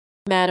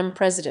Madam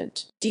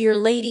President, dear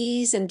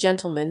ladies and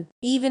gentlemen,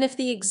 even if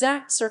the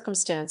exact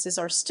circumstances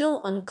are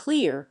still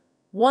unclear,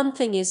 one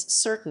thing is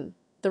certain.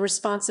 The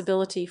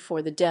responsibility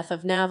for the death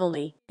of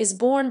Navalny is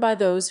borne by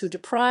those who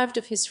deprived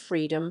of his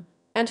freedom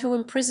and who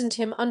imprisoned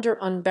him under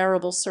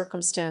unbearable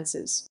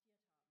circumstances.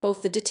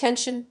 Both the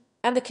detention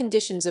and the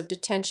conditions of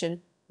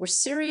detention were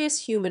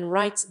serious human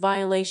rights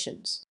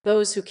violations.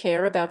 Those who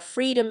care about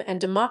freedom and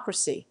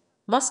democracy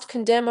must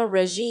condemn a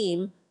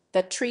regime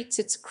that treats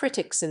its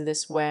critics in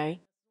this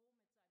way.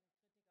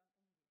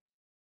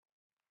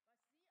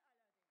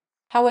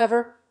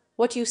 However,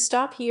 what you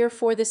stop here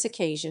for this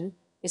occasion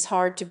is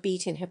hard to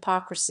beat in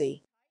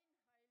hypocrisy.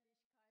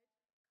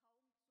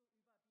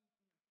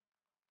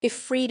 If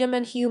freedom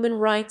and human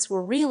rights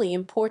were really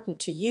important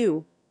to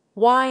you,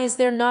 why is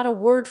there not a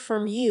word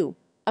from you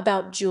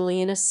about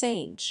Julian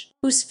Assange,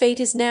 whose fate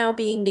is now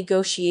being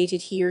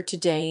negotiated here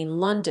today in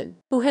London,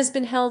 who has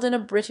been held in a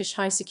British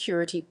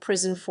high-security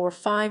prison for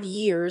 5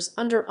 years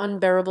under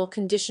unbearable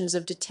conditions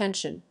of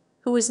detention,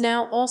 who is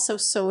now also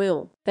so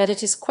ill that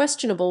it is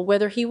questionable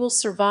whether he will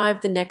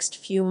survive the next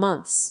few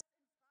months?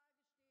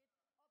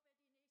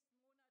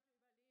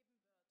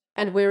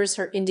 And where is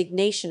her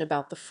indignation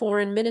about the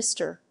foreign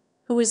minister,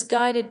 who is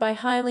guided by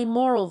highly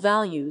moral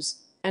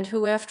values and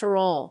who, after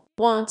all,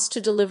 wants to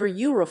deliver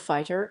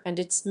Eurofighter and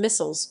its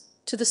missiles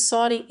to the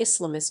Saudi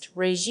Islamist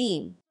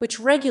regime, which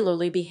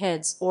regularly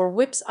beheads or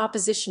whips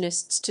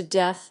oppositionists to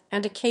death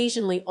and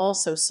occasionally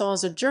also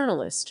saws a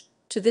journalist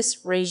to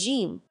this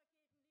regime?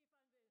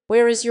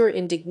 Where is your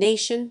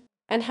indignation,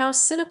 and how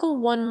cynical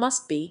one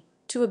must be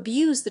to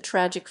abuse the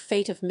tragic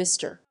fate of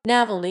Mr.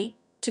 Navalny,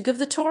 to give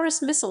the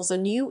Taurus missiles a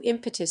new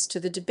impetus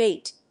to the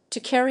debate, to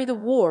carry the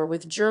war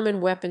with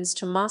German weapons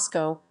to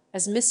Moscow,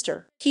 as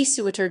Mr.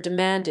 Kiesewetter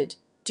demanded?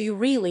 Do you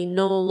really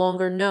no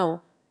longer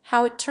know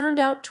how it turned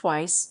out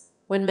twice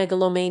when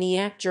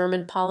megalomaniac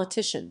German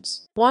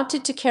politicians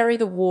wanted to carry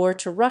the war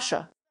to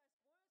Russia?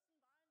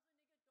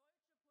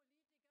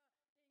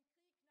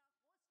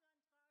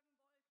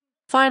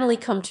 Finally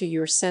come to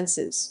your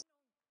senses.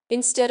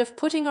 Instead of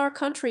putting our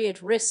country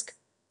at risk,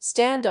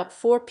 stand up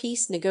for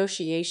peace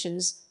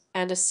negotiations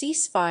and a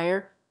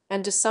ceasefire,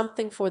 and do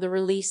something for the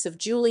release of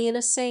Julian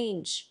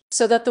Assange,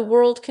 so that the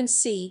world can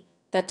see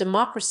that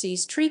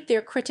democracies treat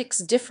their critics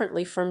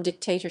differently from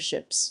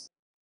dictatorships.